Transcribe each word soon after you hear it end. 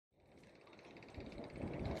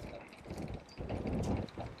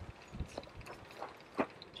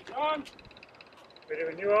on. Ready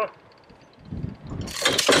when you are.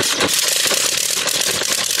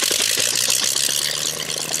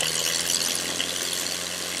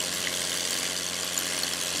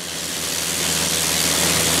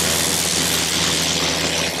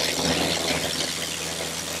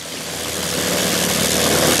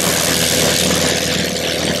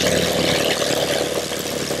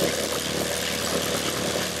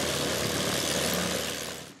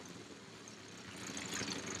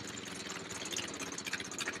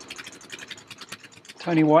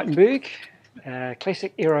 Tony Wytenburg,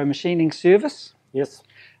 classic Aero Machining Service. Yes.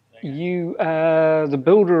 You are the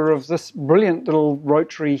builder of this brilliant little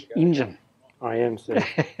rotary engine. I am, sir.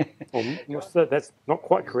 Well, so that's not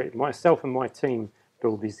quite correct. Myself and my team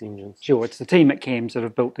build these engines. Sure, it's the team at CAMS that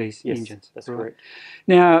have built these engines. That's correct.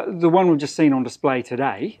 Now, the one we've just seen on display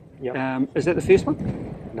today, Yep. is that the first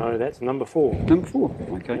one? No, that's number 4. Number 4,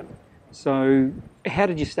 okay. Yep. So, how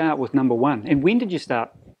did you start with number 1? And when did you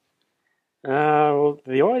start? Well,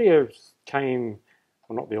 the idea came,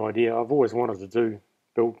 well, not the idea, I've always wanted to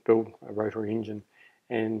build a rotary engine,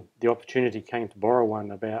 and the opportunity came to borrow one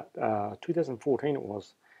about 2014 it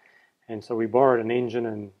was. And so we borrowed an engine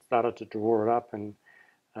and started to draw it up, and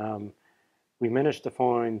we managed to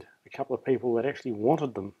find a couple of people that actually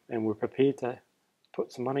wanted them and were prepared to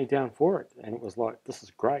put some money down for it, and it was like, this is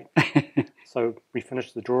great. So we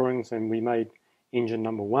finished the drawings and we made engine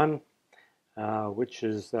number 1, which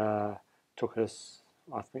is took us,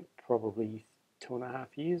 I think, probably 2.5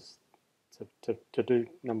 years to do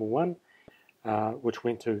number 1, which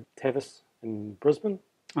went to Tavis in Brisbane,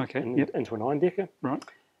 into a 9-decker. Right.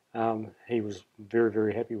 He was very,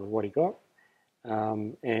 very happy with what he got.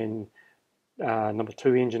 And number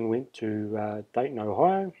 2 engine went to Dayton,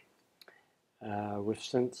 Ohio. We've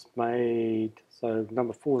since made, so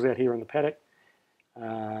number 4 is out here in the paddock.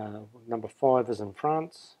 Number 5 is in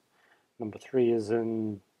France. Number 3 is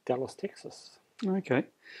in Dallas, Texas. Okay.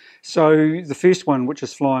 So the first one, which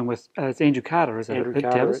is flying with, it's Andrew Carter, is it? Andrew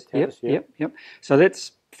Carter at Tavis, yep. So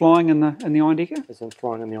that's flying in the Iron-Decker? It's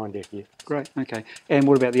flying in the Iron-Decker, yeah. Great, okay. And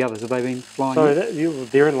what about the others? Have they been flying? So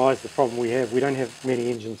therein lies the problem we have. We don't have many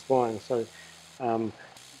engines flying. So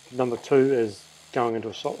number 2 is going into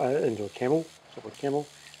a Camel, solid Camel.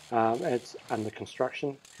 It's under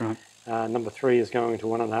construction. Right. Number 3 is going to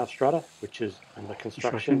 1.5 Strutter, which is under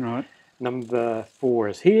construction. Right. Number 4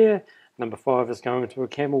 is here. Number 5 is going to a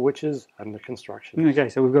Camel, which is under construction. Okay,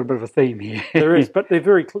 so we've got a bit of a theme here. There is, but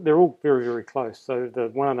they're all very, very close. So the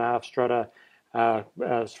 1.5 Strutter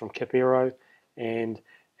is from Aero, and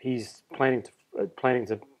he's planning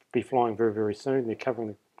to be flying very, very soon. They're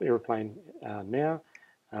covering the aeroplane now,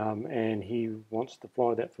 and he wants to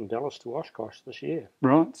fly that from Dallas to Oshkosh this year.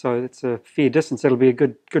 Right, so that's a fair distance. That'll be a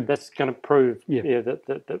good. That's going to prove,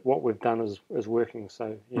 that what we've done is working.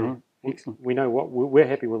 So yeah. Right. Excellent. We know we're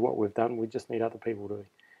happy with what we've done. We just need other people to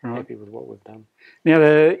be happy with what we've done. Now,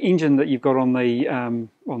 the engine that you've got on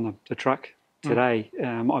the truck today,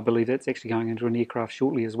 I believe that's actually going into an aircraft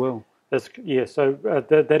shortly as well. So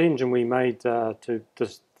that engine we made to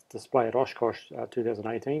display at Oshkosh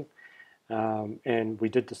 2018, and we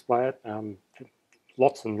did display it.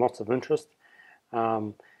 Lots and lots of interest,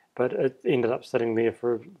 but it ended up sitting there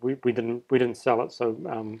for we didn't sell it,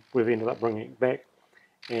 so we've ended up bringing it back.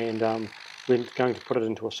 And we're going to put it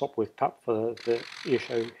into a Sopwith pup for the air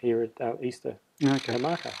show here at Easter,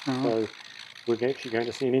 Marker. So we're actually going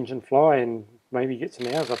to see an engine fly and maybe get some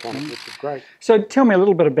hours up on it, which is great. So tell me a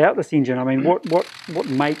little bit about this engine. I mean, what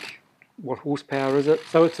make, what horsepower is it?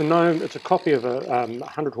 So it's a Gnome. It's a copy of a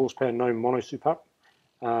 100 horsepower Gnome monosup pup.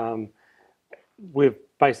 We've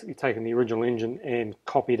basically taken the original engine and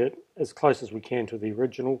copied it as close as we can to the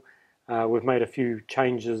original. We've made a few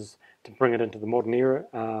changes to bring it into the modern era.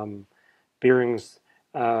 Bearings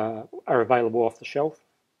are available off the shelf,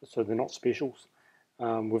 so they're not specials.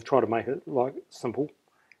 We've tried to make it simple.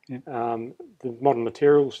 Yeah. The modern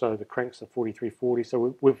materials, so the cranks are 4340.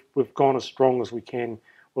 So we've gone as strong as we can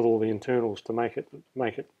with all the internals to make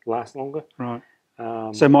it last longer. Right.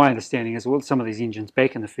 So my understanding is, well, some of these engines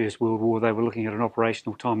back in the First World War, they were looking at an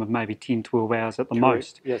operational time of maybe 10, 12 hours at the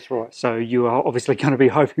most. That's right. So you are obviously going to be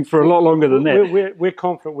hoping for a lot longer than that. We're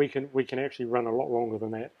confident we can actually run a lot longer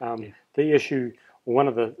than that. The issue, one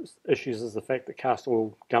of the issues, is the fact that cast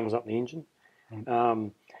oil gums up the engine,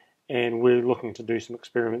 and we're looking to do some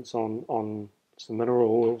experiments on some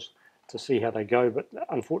mineral oils to see how they go. But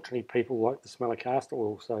unfortunately, people like the smell of cast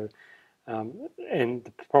oil, so. And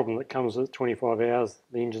the problem that comes with 25 hours,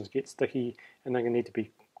 the engines get sticky and they're going to need to be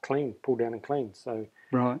cleaned, pulled down and cleaned. So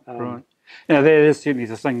right. Now, that is certainly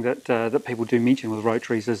the thing that people do mention with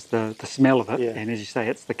rotaries is the smell of it, Yeah. and as you say,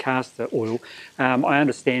 it's the caster oil. I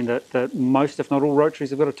understand that most, if not all, rotaries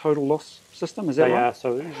have got a total loss system. Is that They right? are,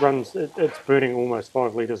 so it's burning almost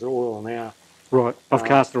 5 litres of oil an hour. Right, of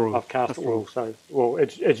castor oil. Of castor oil. So, well,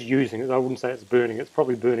 it's using it. I wouldn't say it's burning. It's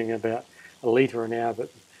probably burning about a litre an hour, but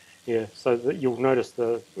yeah. So that you'll notice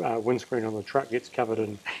the windscreen on the truck gets covered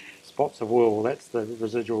in spots of oil. That's the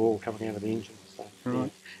residual oil coming out of the engine. So,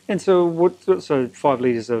 Right. And so, so 5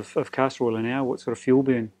 litres of castor oil an hour. What sort of fuel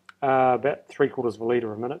burn? About 3/4 of a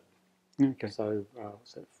litre a minute. Okay. So,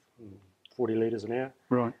 what's that? 40 litres an hour.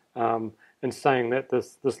 Right. And saying that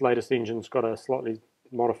this latest engine's got a slightly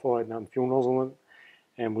modified fuel nozzle in it,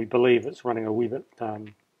 and we believe it's running a wee bit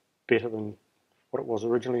better than what it was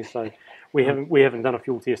originally. So we haven't done a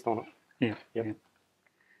fuel test on it. Yeah. Yep. Yeah.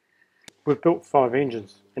 We've built 5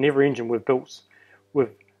 engines, and every engine we've built,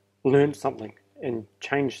 we've learned something and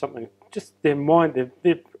changed something. Just they're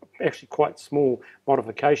actually quite small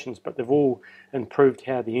modifications, but they've all improved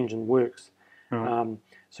how the engine works. Right.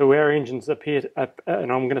 So our engines appear,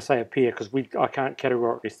 and I'm going to say appear because I can't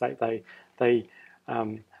categorically state they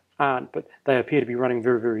aren't, but they appear to be running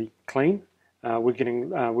very, very clean. We're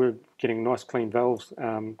getting nice clean valves,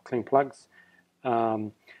 clean plugs.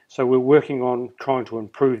 So we're working on trying to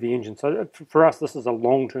improve the engine. So for us, this is a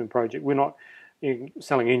long-term project. We're not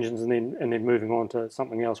selling engines and then moving on to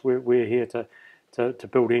something else. We're here to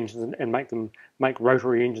build engines and make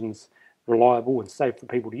rotary engines reliable and safe for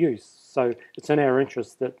people to use. So it's in our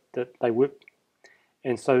interest that they work.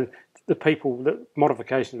 And so the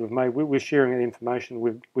modifications we've made, we're sharing the information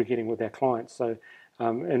we're getting with our clients. So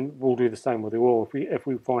and we'll do the same with the oil. If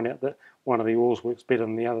we find out that one of the oils works better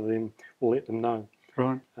than the other, then we'll let them know.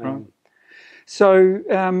 Right. Right.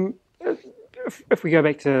 So if we go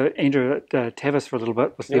back to Andrew at Tavis for a little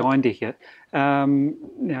bit with the Iron Decker,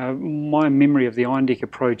 now my memory of the Iron Decker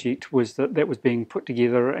project was that was being put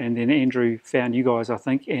together, and then Andrew found you guys, I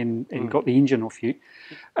think, and got the engine off you.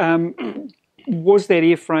 Was that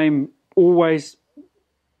airframe always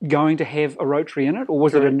going to have a rotary in it, or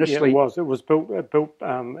was it initially? Yeah, it was built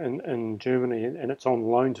in Germany, and it's on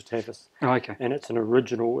loan to Tavis. Oh, okay. And it's an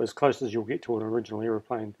original, as close as you'll get to an original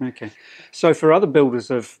aeroplane. Okay. So for other builders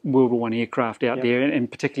of World War I aircraft out there, and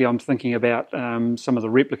particularly I'm thinking about some of the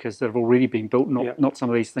replicas that have already been built, not some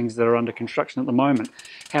of these things that are under construction at the moment,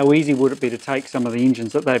 how easy would it be to take some of the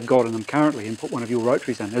engines that they've got in them currently and put one of your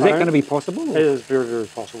rotaries in? Is that going to be possible? Or? It is very, very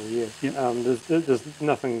possible, yeah. There's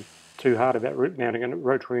nothing too hard about mounting a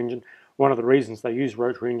rotary engine. One of the reasons they use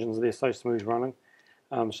rotary engines, they're so smooth running.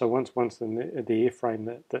 So once in the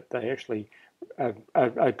airframe, that they actually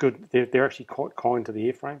are good. They're actually quite kind to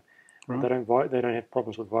the airframe. Right. They don't have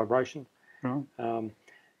problems with vibration. Right.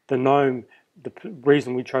 The Gnome. The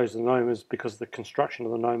reason we chose the Gnome is because the construction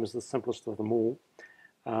of the Gnome is the simplest of them all,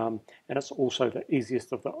 and it's also the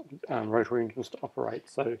easiest of the rotary engines to operate.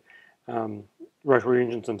 So rotary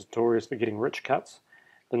engines are notorious for getting rich cuts.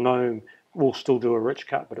 The Gnome will still do a rich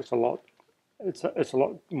cut, but it's a lot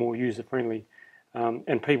more user friendly,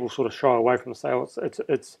 and people sort of shy away from the sale.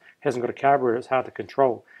 It's hasn't got a carburetor. It's hard to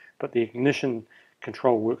control, but the ignition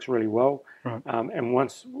control works really well. Right. And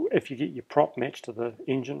if you get your prop matched to the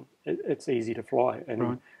engine, it's easy to fly. And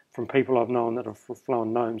right. From people I've known that have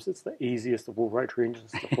flown Gnomes, it's the easiest of all rotary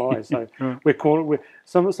engines to fly. So right.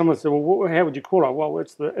 Someone said, well, how would you call it? Well,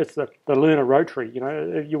 it's the learner rotary. You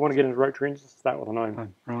know, if you want to get into rotary engines, start with a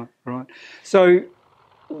Gnome. Right. So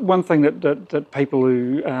one thing that people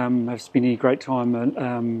who have spent any great time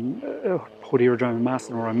in Port Aerodrome and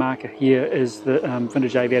Marston or Omaka here is the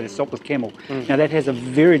vintage aviator stopped with camel. Now that has a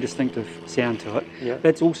very distinctive sound to it. Yeah.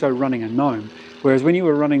 That's also running a Gnome. Whereas when you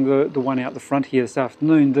were running the one out the front here this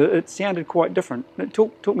afternoon, it sounded quite different.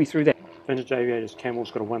 Talk me through that. Vintage Aviator's Camel's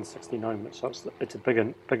got a 160 Gnome, so it's a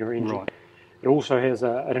bigger engine. Right. It also has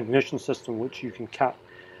an ignition system which you can cut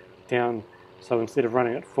down. So instead of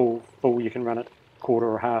running it full, you can run it quarter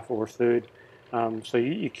or half or a third. So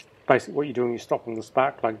you basically what you're doing, you're stopping the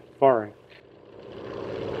spark plug firing.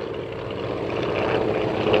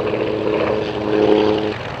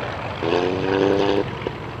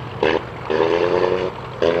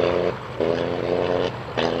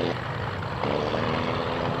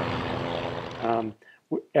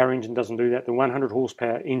 Our engine doesn't do that. The 100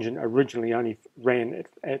 horsepower engine originally only ran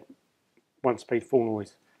at 1-speed full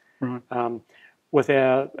noise. Right. With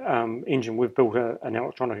our engine, we've built an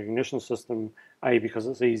electronic ignition system, A, because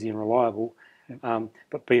it's easy and reliable,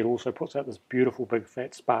 but B, it also puts out this beautiful big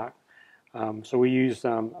fat spark. So we use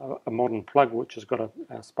a modern plug which has got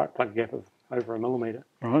a spark plug gap of over 1 millimetre.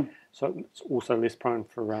 Right. So it's also less prone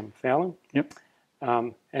for fouling. Yep.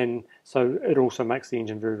 and so it also makes the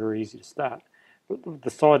engine very, very easy to start. But the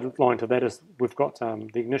sideline to that is we've got the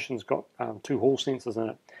ignition's got 2 hall sensors in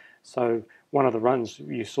it. So one of the runs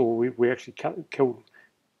you saw, we actually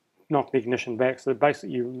knocked the ignition back. So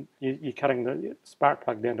basically you're cutting the spark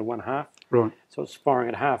plug down to 1/2. Right. So it's firing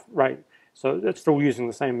at half rate. So it's still using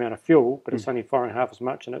the same amount of fuel, but it's only firing half as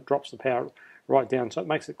much, and it drops the power right down. So it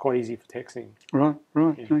makes it quite easy for taxiing. Right.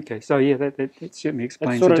 Yeah. Okay. So yeah, that certainly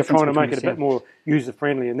explains it's sort the of difference trying to make between it a bit more user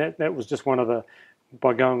friendly, and that was just one of the,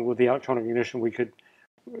 by going with the electronic ignition, we could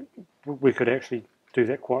actually do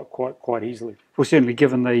that quite easily. Well, certainly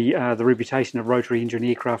given the reputation of rotary engine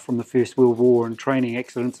aircraft from the First World War and training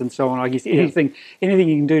accidents and so on, I guess anything you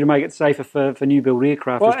can do to make it safer for new build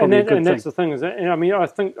aircraft is probably a good thing. And that's the thing, is that, I mean,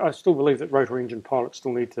 I still believe that rotary engine pilots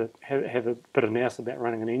still need to have a bit of nous about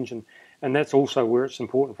running an engine, and that's also where it's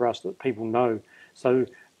important for us that people know. So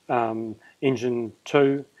engine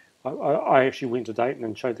 2, I actually went to Dayton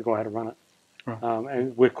and showed the guy how to run it. Right.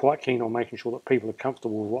 And we're quite keen on making sure that people are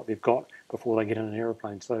comfortable with what they've got before they get in an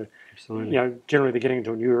aeroplane. So, absolutely, generally they're getting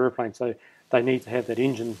into a new aeroplane, so they need to have that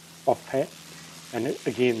engine off pat. And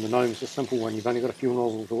again, the Gnome's a simple one. You've only got a fuel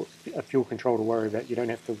nozzle or a fuel control to worry about. You don't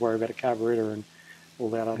have to worry about a carburetor and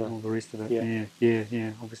all that other. And all the rest of it. Yeah.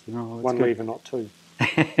 Yeah. Obviously, no. One good. lever, not 2.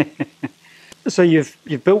 So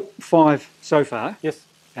you've built 5 so far. Yes.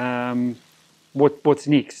 What's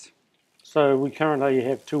next? So we currently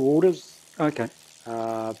have 2 orders. Okay.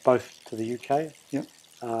 Both to the UK. Yep.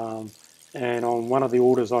 And on one of the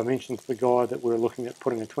orders, I mentioned to the guy that we're looking at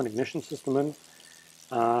putting a twin ignition system in,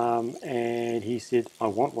 and he said, "I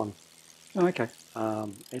want one." Oh, okay.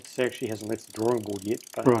 It actually hasn't left the drawing board yet,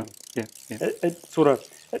 but right. Yeah. It sort of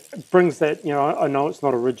brings that. I know it's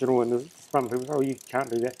not original, and there's some people say, "Oh, you can't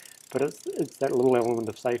do that," but it's that little element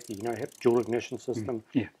of safety. You have dual ignition system.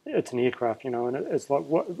 Yeah. It's an aircraft, and it's like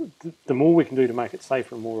the more we can do to make it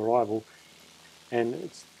safer and more reliable.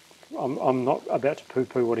 And I'm not about to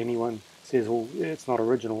poo-poo what anyone says. Well, it's not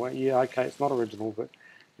original. Yeah, okay, it's not original, but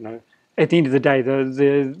at the end of the day,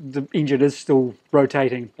 the engine is still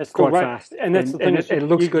rotating quite fast, and that's the thing. It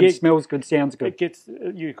looks good, smells good, sounds good.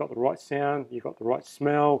 You've got the right sound, you've got the right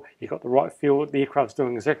smell, you've got the right feel. The aircraft's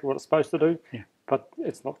doing exactly what it's supposed to do. Yeah. But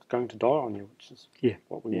it's not going to die on you, which is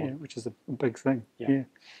what we want. Which is a big thing. Yeah.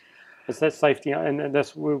 It's that safety, and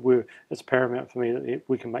that's where it's paramount for me that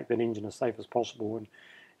we can make that engine as safe as possible. And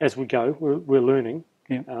as we go, we're learning.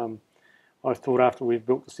 Yeah. I thought after we've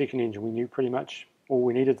built the second engine, we knew pretty much all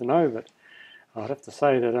we needed to know. But I'd have to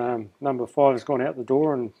say that number 5 has gone out the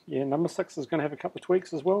door, and number 6 is going to have a couple of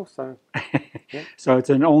tweaks as well. So, so it's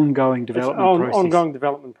an ongoing development process. Ongoing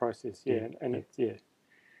development process. Yeah, and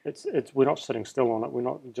it's we're not sitting still on it. We're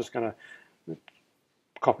not just going to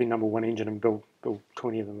copy number 1 engine and build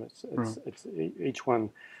 20 of them. It's each one.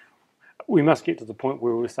 We must get to the point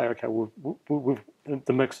where we say, okay,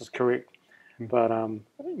 the mix is correct. But I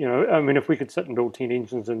mean, if we could sit and build 10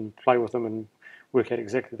 engines and play with them and work out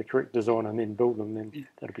exactly the correct design and then build them, then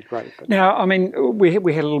that'd be great. But now, I mean, we had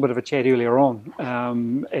a little bit of a chat earlier on,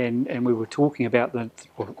 and we were talking about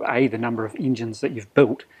the number of engines that you've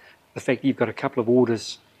built, the fact that you've got a couple of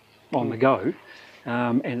orders on the go.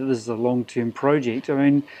 And this is a long-term project. I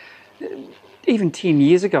mean, even 10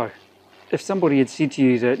 years ago, if somebody had said to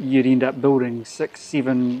you that you'd end up building 6,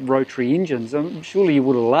 7 rotary engines, surely you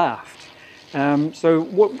would have laughed. So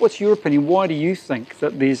what's your opinion? Why do you think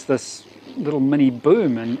that there's this little mini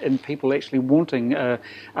boom and people actually wanting a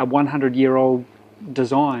 100-year-old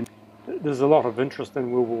design? There's a lot of interest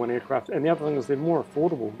in World War One aircraft, and the other thing is they're more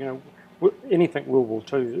affordable. Anything World War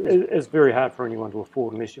Two is very hard for anyone to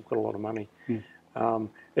afford unless you've got a lot of money.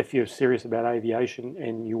 If you're serious about aviation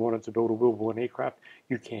and you wanted to build a World War One aircraft,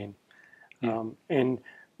 you can. And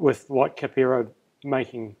with like HAFU Aero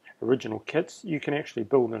making original kits, you can actually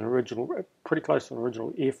build an original, pretty close to an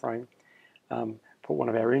original airframe, put one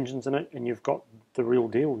of our engines in it, and you've got the real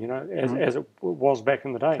deal, as it was back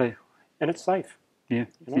in the day. And it's safe. Yeah.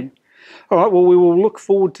 All right, well, we will look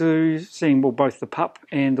forward to seeing both the PUP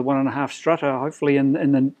and the 1.5 strutter, hopefully in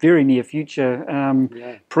the very near future,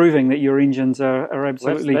 proving that your engines are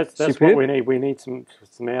absolutely that's superb. What we need. We need some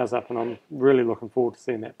hours up, and I'm really looking forward to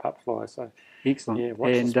seeing that PUP fly. So excellent. Yeah,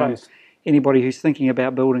 watch the space. Anybody who's thinking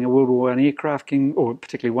about building a World War One aircraft or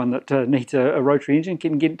particularly one that needs a rotary engine,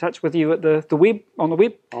 can get in touch with you at the web, on the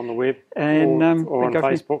web, and or on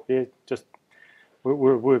Facebook. Yeah, just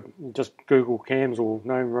we're just Google cams or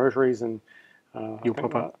Gnome rotaries, and you'll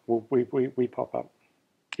pop up. We pop up.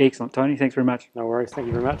 Excellent, Tony. Thanks very much. No worries. Thank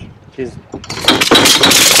you very much. Cheers.